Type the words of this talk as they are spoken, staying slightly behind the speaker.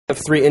of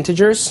 3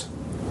 integers.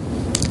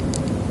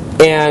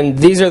 And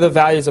these are the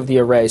values of the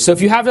array. So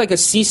if you have like a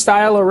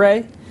C-style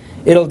array,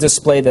 it'll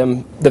display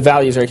them, the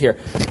values right here.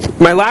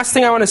 My last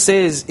thing I want to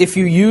say is if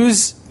you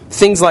use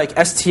things like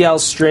STL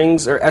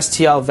strings or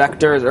STL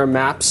vectors or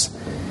maps,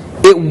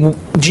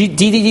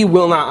 DDD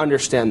will not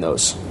understand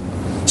those.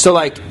 So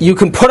like you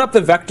can put up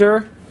the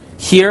vector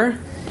here,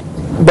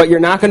 but you're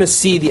not going to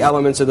see the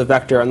elements of the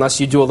vector unless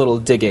you do a little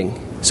digging.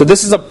 So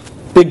this is a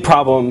big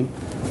problem.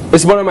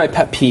 It's one of my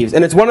pet peeves.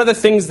 And it's one of the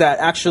things that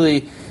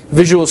actually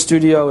Visual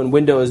Studio and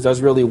Windows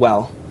does really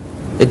well.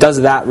 It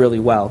does that really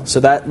well. So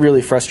that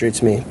really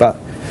frustrates me. But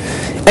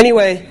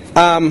anyway,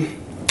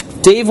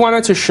 Dave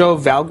wanted to show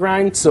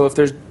Valgrind. So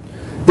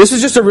this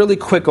is just a really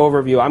quick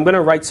overview. I'm going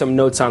to write some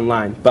notes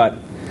online. But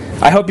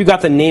I hope you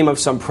got the name of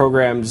some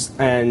programs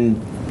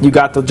and you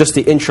got just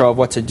the intro of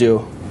what to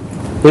do.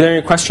 Were there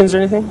any questions or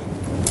anything?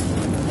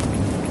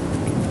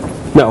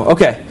 No?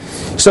 Okay.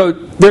 So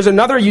there's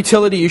another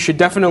utility you should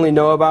definitely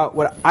know about.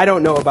 What I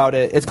don't know about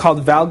it, it's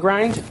called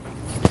Valgrind.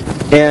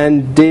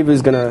 And Dave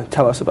is going to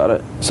tell us about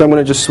it. So I'm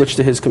going to just switch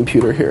to his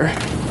computer here.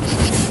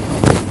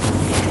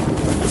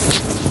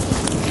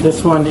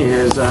 This one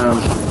is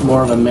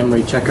more of a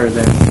memory checker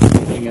than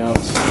anything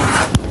else.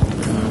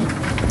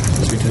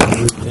 We do the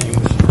root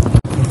things.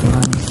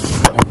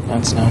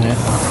 That's not it.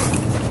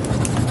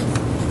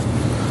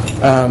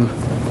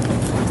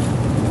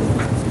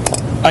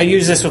 I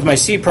use this with my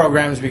C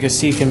programs because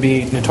C can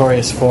be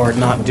notorious for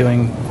not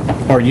doing,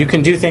 or you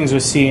can do things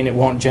with C and it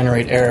won't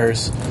generate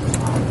errors.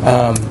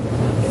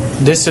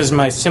 This is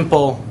my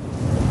simple.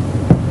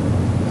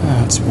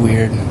 That's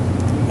weird.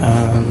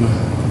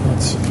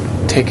 Let's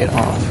take it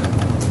off.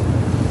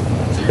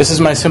 This is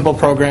my simple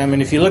program,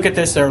 and if you look at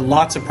this, there are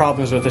lots of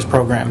problems with this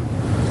program.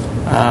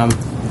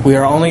 We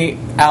are only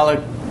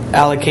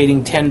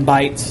allocating 10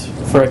 bytes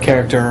for a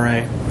character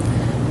array,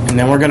 and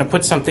then we're going to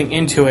put something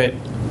into it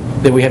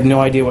that we have no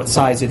idea what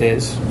size it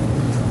is,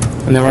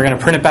 and then we're going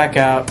to print it back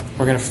out.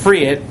 We're going to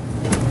free it,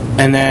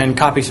 and then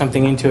copy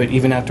something into it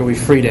even after we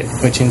freed it,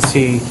 which in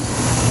C.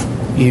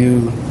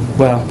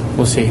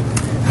 We'll see.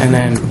 And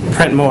then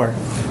print more.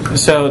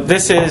 So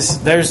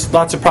there's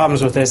lots of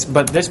problems with this,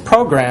 but this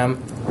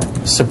program,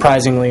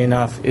 surprisingly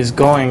enough, is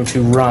going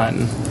to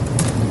run.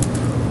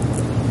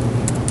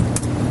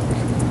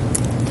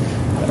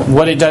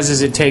 What it does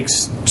is it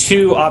takes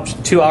two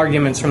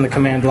arguments from the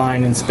command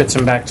line and spits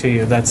them back to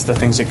you. That's the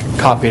things that get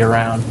copied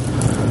around.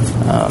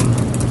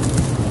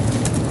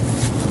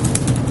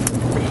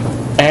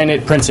 And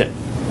it prints it.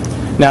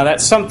 Now that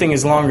something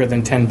is longer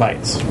than 10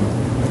 bytes.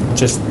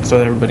 Just so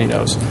that everybody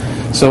knows.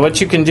 So what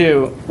you can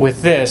do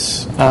with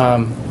this,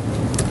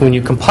 when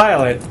you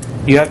compile it,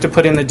 you have to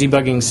put in the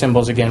debugging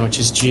symbols again, which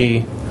is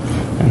G,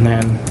 and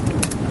then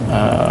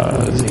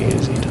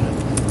Z.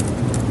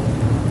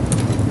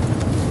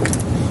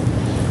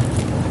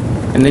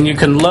 And then you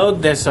can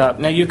load this up.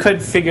 Now you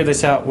could figure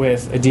this out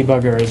with a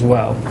debugger as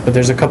well, but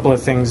there's a couple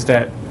of things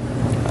that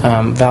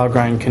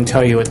Valgrind can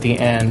tell you at the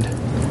end.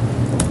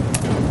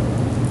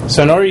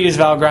 So in order to use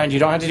Valgrind, you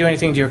don't have to do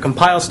anything to your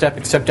compile step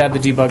except add the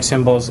debug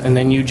symbols, and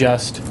then you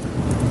just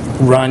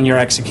run your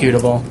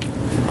executable,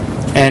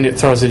 and it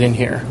throws it in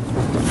here.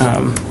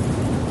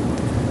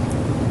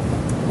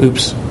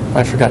 Oops,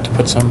 I forgot to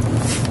put some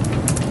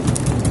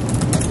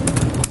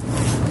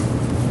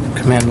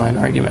command line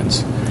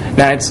arguments.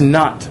 Now it's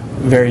not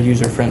very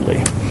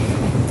user-friendly.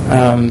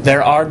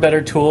 There are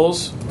better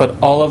tools,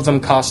 but all of them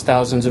cost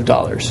thousands of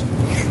dollars.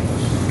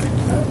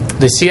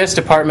 The CS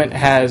department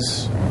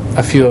has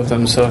a few of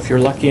them, so if you're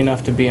lucky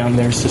enough to be on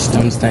their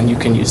systems, then you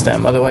can use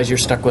them. Otherwise, you're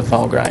stuck with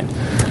Valgrind.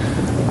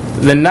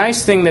 The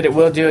nice thing that it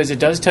will do is it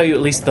does tell you at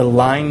least the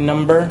line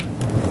number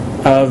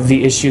of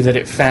the issue that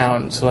it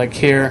found. So like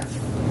here,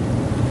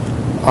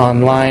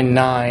 on line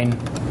 9,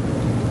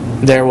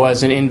 there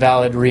was an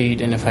invalid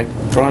read, and if I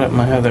brought up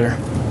my other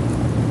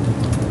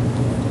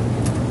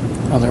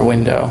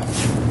window,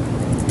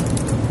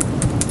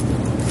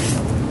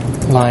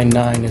 line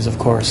 9 is, of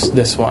course,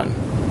 this one,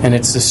 and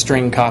it's the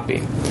string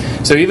copy.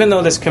 So even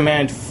though this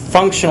command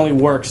functionally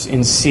works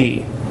in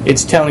C,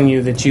 it's telling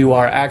you that you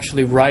are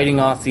actually writing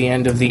off the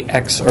end of the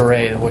X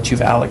array, what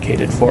you've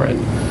allocated for it.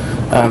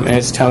 And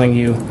it's telling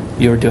you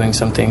you're doing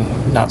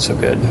something not so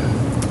good.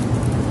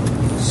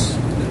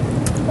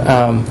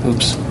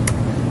 Oops.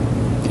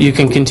 You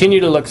can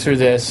continue to look through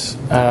this,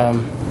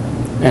 and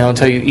it'll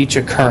tell you each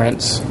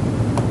occurrence.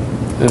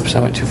 Oops, I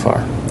went too far.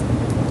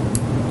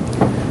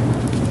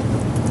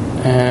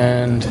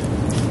 And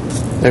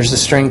there's the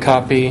string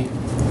copy.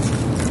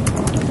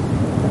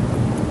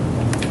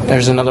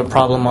 There's another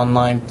problem on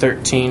line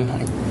 13.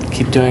 I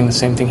keep doing the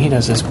same thing he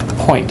does, is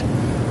point.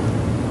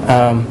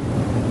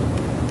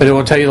 But it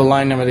will tell you the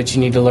line number that you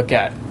need to look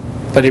at.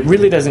 But it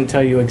really doesn't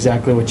tell you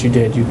exactly what you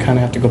did. You kind of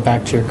have to go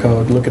back to your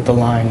code, look at the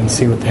line, and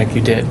see what the heck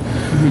you did.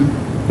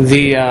 Mm-hmm.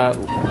 The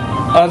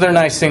other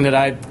nice thing that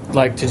I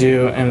like to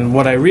do, and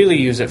what I really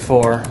use it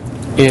for,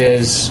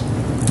 is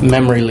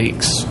memory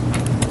leaks.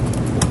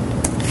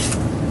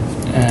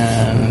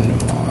 And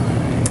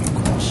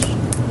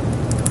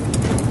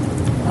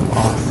I'm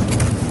off.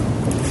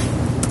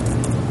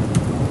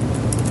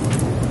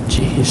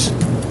 cookies.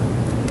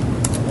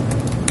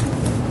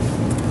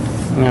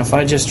 Now if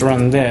I just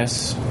run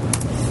this,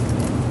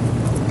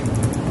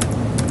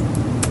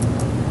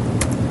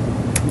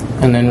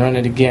 and then run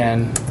it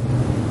again,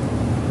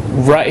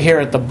 right here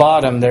at the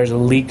bottom there's a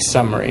leak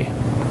summary.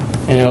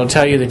 And it'll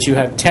tell you that you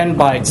have 10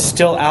 bytes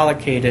still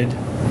allocated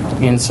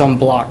in some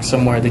block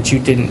somewhere that you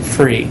didn't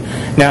free.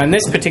 Now in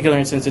this particular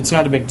instance it's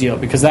not a big deal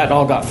because that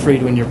all got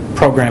freed when your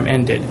program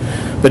ended.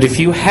 But if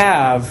you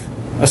have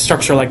a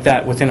structure like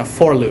that within a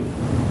for loop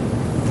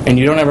and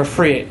you don't ever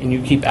free it and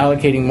you keep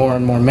allocating more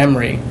and more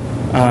memory,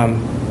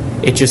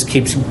 it just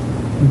keeps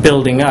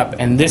building up,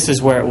 and this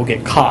is where it will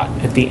get caught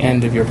at the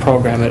end of your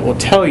program. It will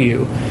tell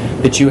you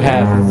that you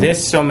have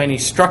this so many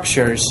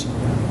structures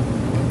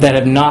that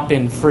have not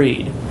been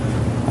freed.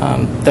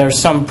 There are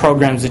some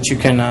programs that you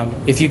can,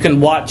 if you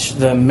can watch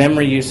the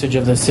memory usage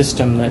of the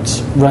system that's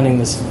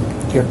running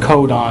your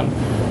code on,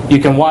 you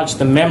can watch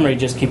the memory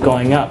just keep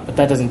going up, but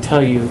that doesn't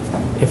tell you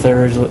if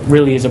there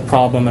really is a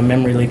problem, a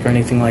memory leak or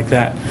anything like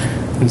that.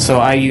 And so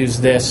I use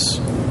this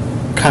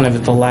kind of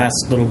at the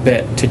last little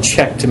bit to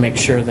check to make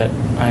sure that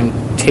I'm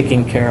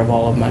taking care of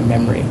all of my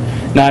memory.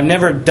 Now I've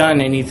never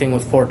done anything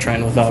with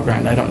Fortran with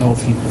Valgrind. I don't know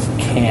if you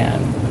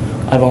can.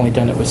 I've only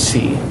done it with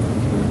C.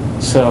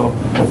 So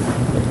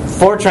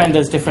Fortran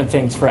does different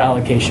things for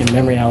allocation,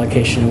 memory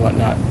allocation and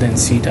whatnot than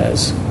C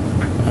does.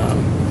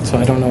 So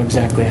I don't know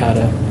exactly how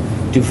to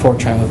do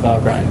Fortran with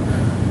Valgrind.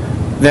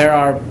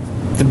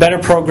 The better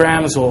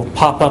programs will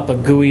pop up a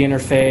GUI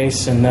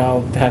interface and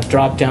they'll have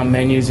drop-down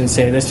menus and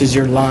say this is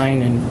your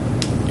line, and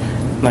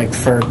like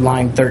for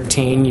line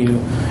 13 you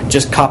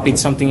just copied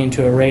something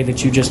into an array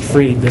that you just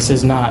freed. This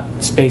is not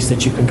space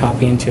that you can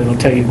copy into. It'll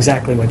tell you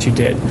exactly what you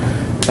did.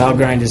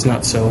 Valgrind is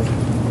not so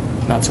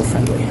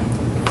friendly.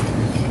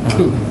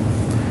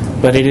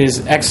 But it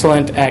is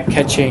excellent at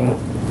catching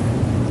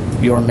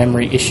your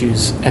memory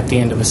issues at the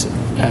end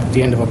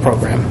of a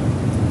program.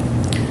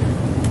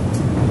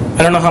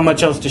 I don't know how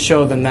much else to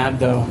show than that,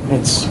 though.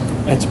 It's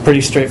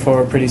pretty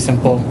straightforward, pretty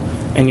simple,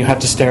 and you have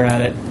to stare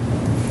at it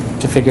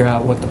to figure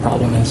out what the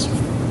problem is.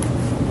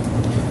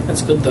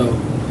 That's good, though.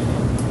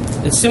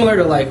 It's similar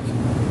to like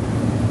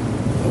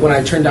when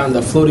I turned on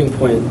the floating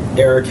point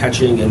error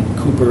catching in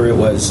Cooper.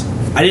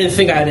 I didn't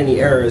think I had any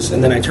errors,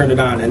 and then I turned it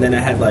on, and then I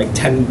had like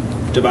 10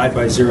 divide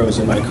by zeros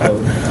in my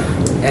code.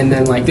 And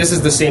then like this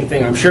is the same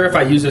thing. I'm sure if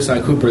I use this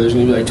on Cooper, there's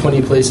going to be like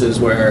 20 places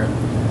where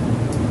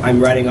I'm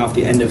writing off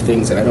the end of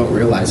things and I don't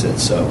realize it.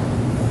 So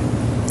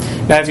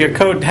now, if your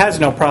code has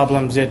no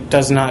problems, it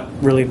does not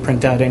really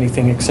print out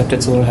anything except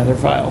its little header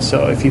file.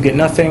 So if you get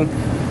nothing,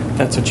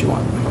 that's what you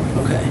want.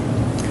 Okay.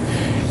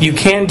 You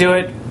can do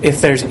it if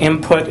there's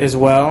input as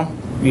well.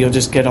 You'll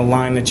just get a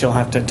line that you'll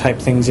have to type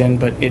things in,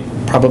 but it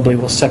probably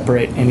will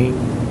separate any.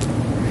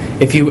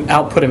 If you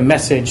output a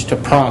message to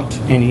prompt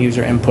any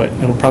user input,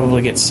 it'll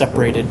probably get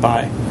separated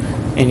by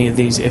any of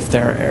these if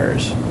there are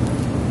errors.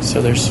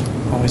 So there's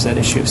always that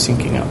issue of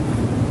syncing up.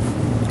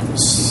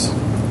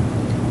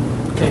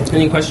 Okay.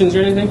 Any questions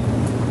or anything?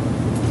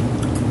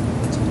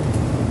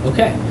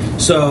 Okay.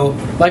 So,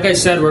 like I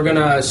said, we're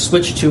gonna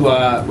switch to.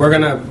 We're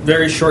gonna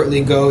very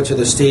shortly go to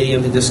the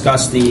stadium to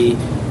discuss the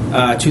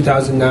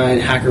 2009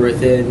 Hacker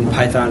Within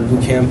Python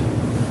Bootcamp.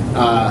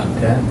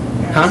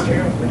 Huh?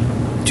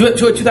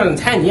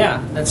 2010.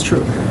 Yeah, that's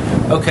true.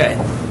 Okay.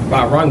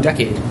 Wow, wrong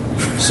decade.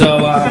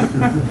 So.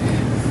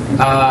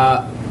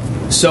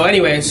 So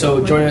anyway,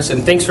 so join us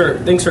and thanks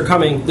for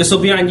coming. This will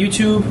be on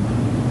YouTube.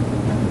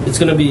 It's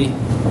gonna be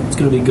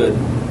good.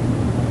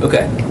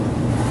 Okay.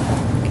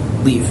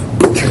 Leave.